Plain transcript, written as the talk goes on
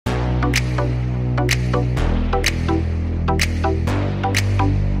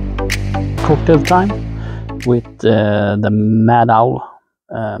cocktail time with the Mad Owl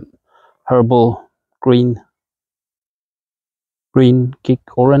herbal green kick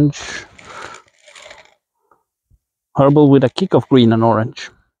orange. Herbal with a kick of green and orange.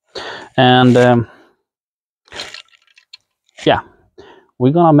 And yeah,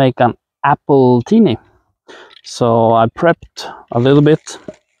 we're gonna make an Appletini. So I prepped a little bit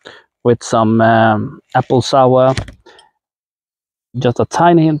with some apple sour, just a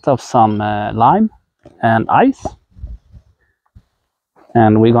tiny hint of some lime and ice,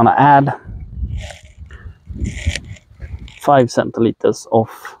 and we're gonna add 5 centiliters of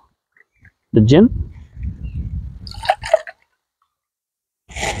the gin.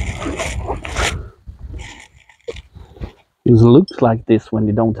 It looks like this when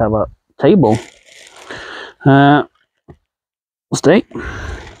you don't have a table. Stay,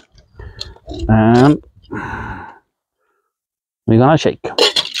 and we're gonna shake.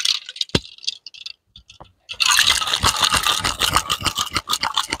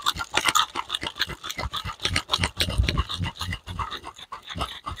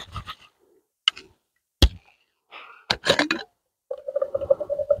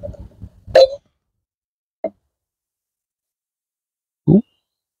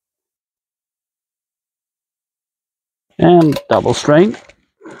 And double strain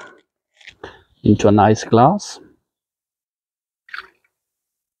into a nice glass.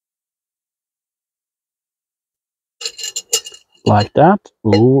 Like that.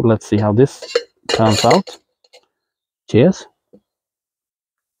 Ooh, let's see how this turns out. Cheers.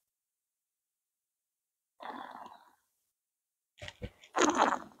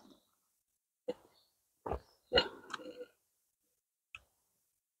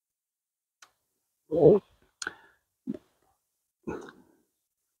 Oh.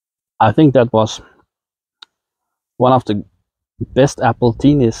 I think that was one of the best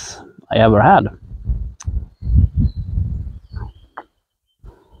Appletinis I ever had.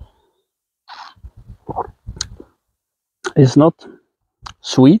 It's not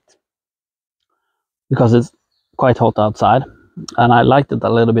sweet because it's quite hot outside, and I liked it a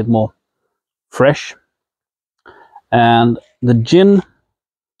little bit more fresh. And the gin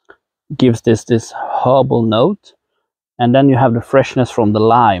gives this herbal note, and then you have the freshness from the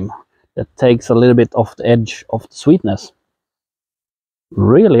lime that takes a little bit off the edge of the sweetness.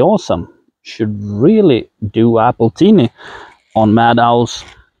 Really awesome. Should really do Appletini on Mad Owl's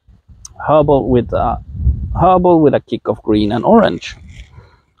herbal with a kick of green and orange.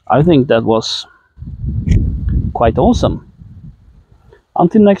 I think that was quite awesome.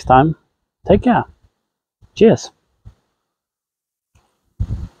 Until next time, take care. Cheers.